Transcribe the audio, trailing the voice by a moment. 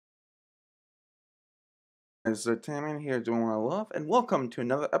Guys, Taman here doing what I love, and welcome to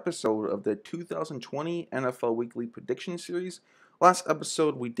another episode of the 2020 NFL Weekly Prediction Series. Last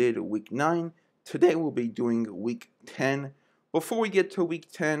episode we did Week 9. Today we'll be doing Week 10. Before we get to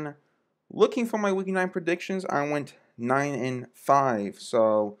Week 10, looking for my Week 9 predictions, I went 9 and 5.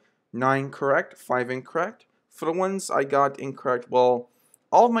 So 9 correct, 5 incorrect. For the ones I got incorrect, well,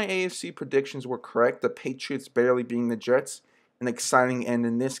 all of my AFC predictions were correct. The Patriots barely beating the Jets. An exciting end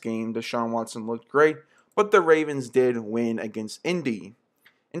in this game. Deshaun Watson looked great, but the Ravens did win against Indy.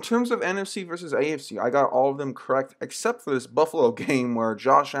 In terms of NFC versus AFC, I got all of them correct except for this Buffalo game where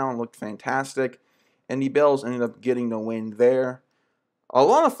Josh Allen looked fantastic and the Bills ended up getting the win there. A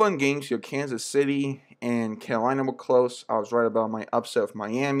lot of fun games here. Kansas City and Carolina were close. I was right about my upset of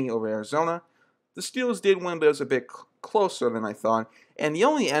Miami over Arizona. The Steelers did win, but it was a bit closer than I thought. And the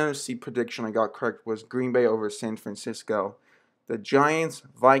only NFC prediction I got correct was Green Bay over San Francisco. The Giants,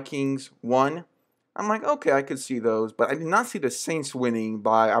 Vikings won. I'm like, okay, I could see those, but I did not see the Saints winning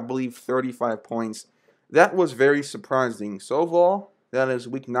by, I believe, 35 points. That was very surprising. So overall, that is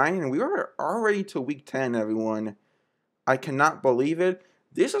Week 9, and we are already to Week 10, everyone. I cannot believe it.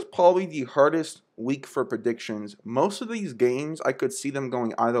 This is probably the hardest week for predictions. Most of these games, I could see them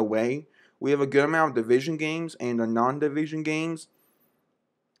going either way. We have a good amount of division games and the non-division games.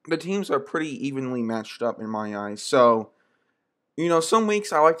 The teams are pretty evenly matched up in my eyes, so some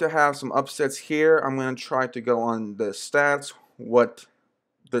weeks I like to have some upsets here. I'm going to try to go on the stats, what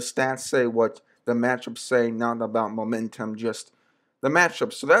the stats say, what the matchups say, not about momentum, just the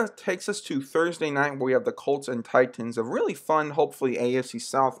matchups. So that takes us to Thursday night where we have the Colts and Titans, a really fun, hopefully AFC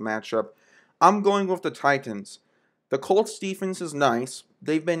South matchup. I'm going with the Titans. The Colts defense is nice.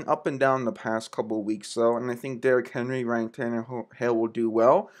 They've been up and down the past couple of weeks, though, and I think Derrick Henry, Ryan Tannehill will do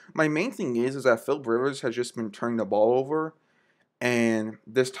well. My main thing is that Philip Rivers has just been turning the ball over, and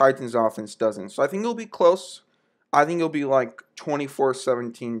this Titans offense doesn't. So I think it'll be close. I think it'll be like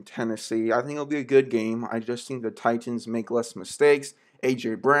 24-17 Tennessee. I think it'll be a good game. I just think the Titans make less mistakes.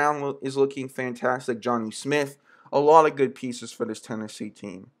 A.J. Brown is looking fantastic. Johnny Smith. A lot of good pieces for this Tennessee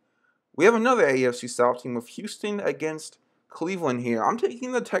team. We have another AFC South team with Houston against Cleveland here. I'm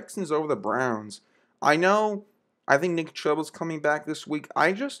taking the Texans over the Browns. I think Nick Chubb is coming back this week.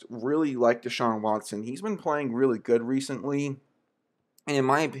 I just really like Deshaun Watson. He's been playing really good recently. And in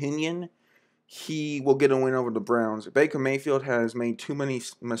my opinion, he will get a win over the Browns. Baker Mayfield has made too many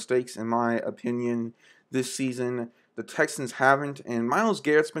mistakes, in my opinion, this season. The Texans haven't, and Myles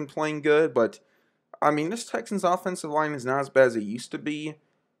Garrett's been playing good, but, this Texans offensive line is not as bad as it used to be,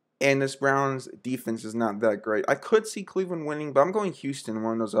 and this Browns defense is not that great. I could see Cleveland winning, but I'm going Houston in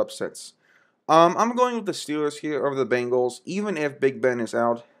one of those upsets. I'm going with the Steelers here over the Bengals, even if Big Ben is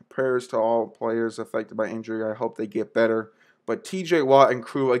out. Prayers to all players affected by injury. I hope they get better. But TJ Watt and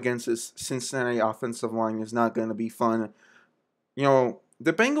crew against this Cincinnati offensive line is not going to be fun. The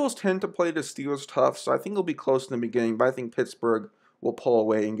Bengals tend to play the Steelers tough, so I think it'll be close in the beginning, but I think Pittsburgh will pull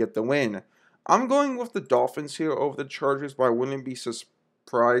away and get the win. I'm going with the Dolphins here over the Chargers, but I wouldn't be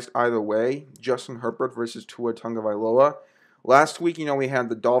surprised either way. Justin Herbert versus Tua Tagovailoa. Last week, we had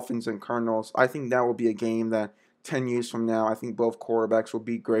the Dolphins and Cardinals. I think that will be a game that 10 years from now, I think both quarterbacks will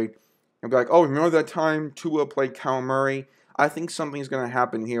be great. And be like, oh, remember that time Tua played Kyle Murray? I think something's going to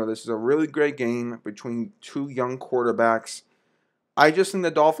happen here. This is a really great game between two young quarterbacks. I just think the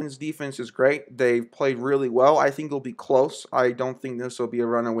Dolphins' defense is great. They've played really well. I think it'll be close. I don't think this will be a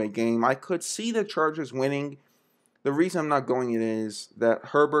runaway game. I could see the Chargers winning. The reason I'm not going it is that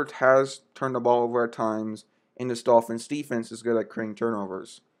Herbert has turned the ball over at times, and this Dolphins' defense is good at creating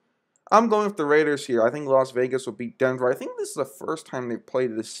turnovers. I'm going with the Raiders here. I think Las Vegas will beat Denver. I think this is the first time they've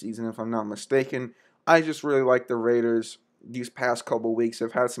played this season, if I'm not mistaken. I just really like the Raiders. These past couple weeks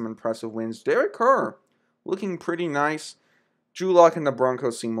have had some impressive wins. Derek Carr looking pretty nice. Drew Lock and the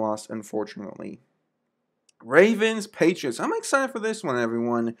Broncos seem lost, unfortunately. Ravens, Patriots. I'm excited for this one,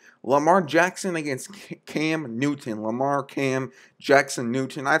 everyone. Lamar Jackson against Cam Newton. Lamar, Cam, Jackson,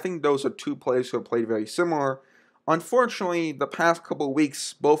 Newton. I think those are two players who have played very similar. Unfortunately, the past couple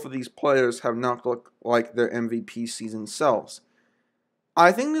weeks, both of these players have not looked like their MVP season selves.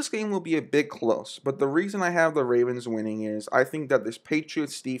 I think this game will be a bit close, but the reason I have the Ravens winning is I think that this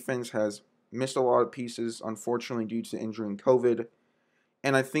Patriots defense has missed a lot of pieces, unfortunately, due to injury and COVID.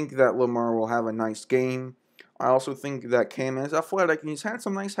 And I think that Lamar will have a nice game. I also think that Cam is athletic, and he's had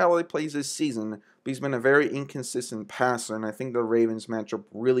some nice holiday plays this season, but he's been a very inconsistent passer, and I think the Ravens match up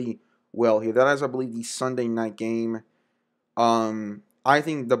really well here. That is, I believe, the Sunday night game. I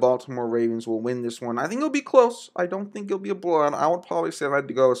think the Baltimore Ravens will win this one. I think it'll be close. I don't think it'll be a blowout. I would probably say if I had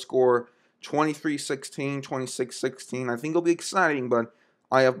to go a score 23-16, 26-16. I think it'll be exciting, but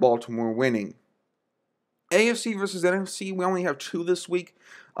I have Baltimore winning. AFC versus NFC, we only have two this week.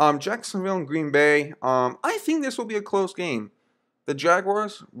 Jacksonville and Green Bay. I think this will be a close game. The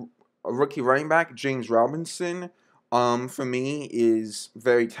Jaguars, a rookie running back, James Robinson, for me, is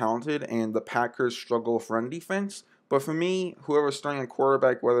very talented, and the Packers struggle with run defense. But for me, whoever's starting at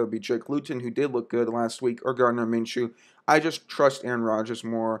quarterback, whether it be Jake Luton, who did look good last week, or Gardner Minshew, I just trust Aaron Rodgers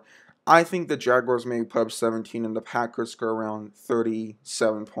more. I think the Jaguars may put up 17 and the Packers score around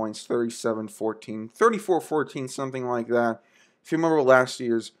 37 points, 37-14, 34-14, something like that. If you remember last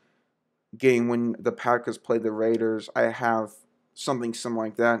year's game when the Packers played the Raiders, I have something similar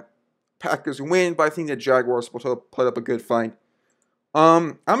like that. Packers win, but I think the Jaguars will put up a good fight.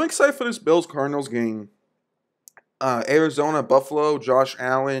 I'm excited for this Bills-Cardinals game. Arizona, Buffalo, Josh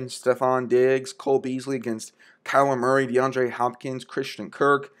Allen, Stephon Diggs, Cole Beasley against Kyler Murray, DeAndre Hopkins, Christian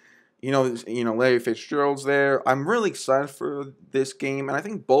Kirk. Larry Fitzgerald's there. I'm really excited for this game, and I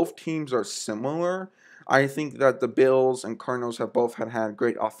think both teams are similar. I think that the Bills and Cardinals have both had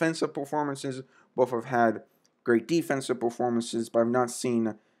great offensive performances. Both have had great defensive performances, but I've not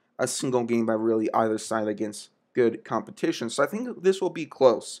seen a single game by really either side against good competition. So I think this will be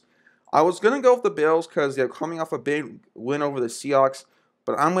close. I was going to go with the Bills because they're coming off a big win over the Seahawks,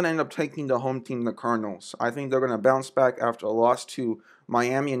 but I'm going to end up taking the home team, the Cardinals. I think they're going to bounce back after a loss to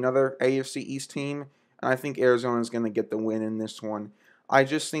Miami, another AFC East team, and I think Arizona is going to get the win in this one. I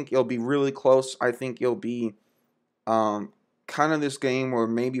just think it'll be really close. I think it'll be kind of this game where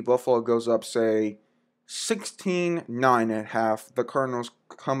maybe Buffalo goes up, say, 16-9 at half. The Cardinals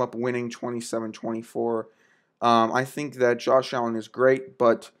come up winning 27-24. I think that Josh Allen is great,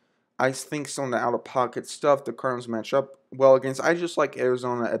 but I think some of the out-of-pocket stuff the Cardinals match up well against. I just like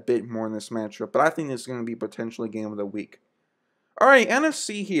Arizona a bit more in this matchup, but I think this is going to be potentially game of the week. All right,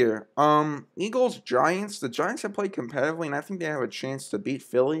 NFC here. Eagles, Giants. The Giants have played competitively, and I think they have a chance to beat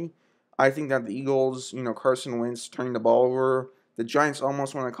Philly. I think that the Eagles, Carson Wentz turning the ball over. The Giants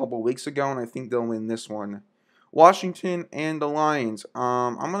almost won a couple weeks ago, and I think they'll win this one. Washington and the Lions.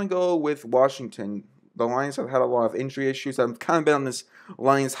 I'm going to go with Washington. The Lions have had a lot of injury issues. I've kind of been on this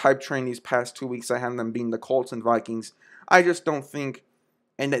Lions hype train these past 2 weeks. I had them beating the Colts and Vikings. I just don't think,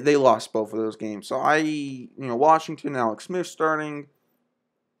 and they lost both of those games. So Washington, Alex Smith starting,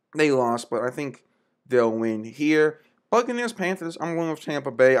 they lost, but I think they'll win here. Buccaneers, Panthers, I'm going with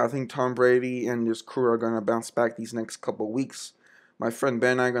Tampa Bay. I think Tom Brady and his crew are going to bounce back these next couple weeks. My friend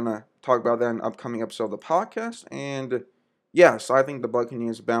Ben and I are going to talk about that in an upcoming episode of the podcast. And yeah, so I think the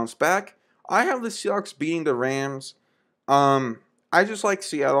Buccaneers bounce back. I have the Seahawks beating the Rams. I just like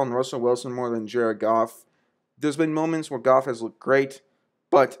Seattle and Russell Wilson more than Jared Goff. There's been moments where Goff has looked great,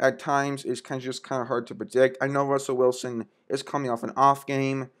 but at times it's kind of hard to predict. I know Russell Wilson is coming off an off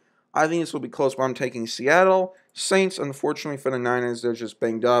game. I think this will be close, but I'm taking Seattle. Saints, unfortunately for the Niners, they're just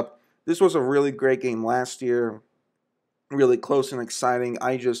banged up. This was a really great game last year. Really close and exciting.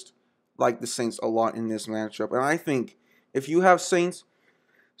 I just like the Saints a lot in this matchup. And I think if you have Saints,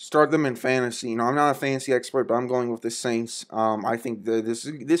 start them in fantasy. I'm not a fantasy expert, but I'm going with the Saints. I think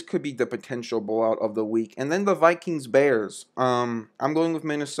this could be the potential blowout of the week. And then the Vikings-Bears. I'm going with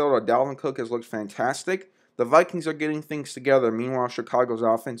Minnesota. Dalvin Cook has looked fantastic. The Vikings are getting things together. Meanwhile, Chicago's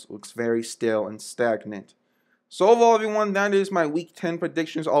offense looks very stale and stagnant. So overall, everyone, that is my Week 10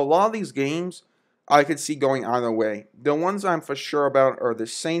 predictions. A lot of these games I could see going either way. The ones I'm for sure about are the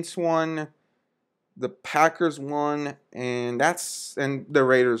Saints one, the Packers one, and the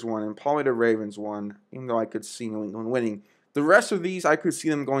Raiders one, and probably the Ravens one, even though I could see New England winning. The rest of these, I could see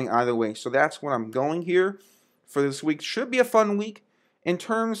them going either way. So that's what I'm going here for this week. Should be a fun week. In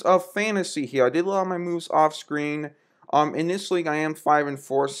terms of fantasy here, I did a lot of my moves off screen. In this league, I am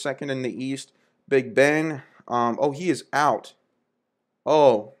 5-4, second in the East. Big Ben, he is out.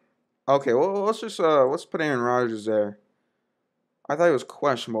 Oh, okay. Well, let's put Aaron Rodgers there. I thought it was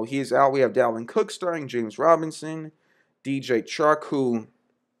questionable. He is out. We have Dalvin Cook starting, James Robinson, DJ Chark, who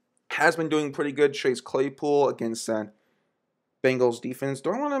has been doing pretty good. Chase Claypool against that Bengals defense. Do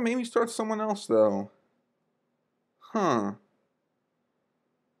I want to maybe start someone else though?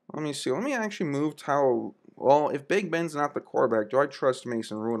 Let me see. Let me actually move Tyler. Well, if Big Ben's not the quarterback, do I trust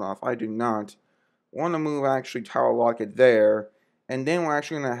Mason Rudolph? I do not. Want to move actually Tyler Lockett there. And then we're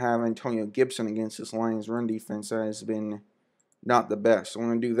actually going to have Antonio Gibson against this Lions run defense that has been not the best. So we're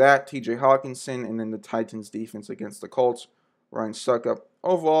going to do that. TJ Hawkinson and then the Titans defense against the Colts. Ryan Suckup.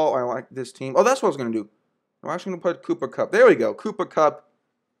 Overall, I like this team. Oh, that's what I was going to do. I'm actually going to put Cooper Kupp. There we go. Cooper Kupp.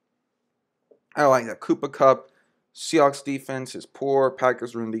 I like that. Cooper Kupp. Seahawks defense is poor.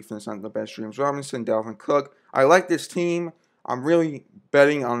 Packers run defense not the best. James Robinson, Dalvin Cook. I like this team. I'm really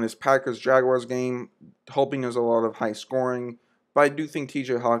betting on this Packers-Jaguars game, hoping there's a lot of high scoring. But I do think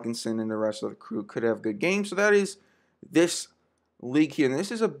T.J. Hawkinson and the rest of the crew could have good games. So that is this league here. And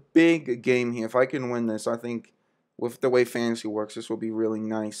this is a big game here. If I can win this, I think with the way fantasy works, this will be really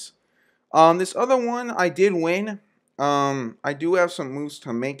nice. This other one, I did win. I do have some moves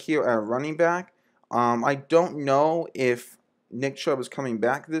to make here at running back. I don't know if Nick Chubb is coming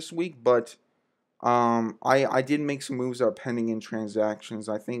back this week, but I did make some moves that are pending in transactions.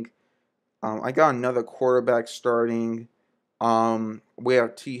 I think I got another quarterback starting. We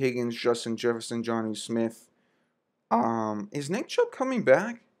have T. Higgins, Justin Jefferson, Johnny Smith. Is Nick Chubb coming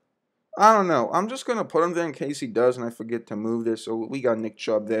back? I don't know. I'm just going to put him there in case he does and I forget to move this. So we got Nick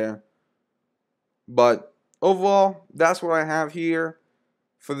Chubb there. But overall, that's what I have here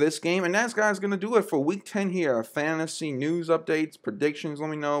for this game. And that's, guys, going to do it for Week 10 here. Fantasy news updates, predictions. Let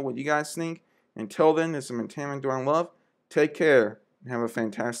me know what you guys think. Until then, this is Mantaman doing love. Take care and have a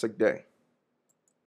fantastic day.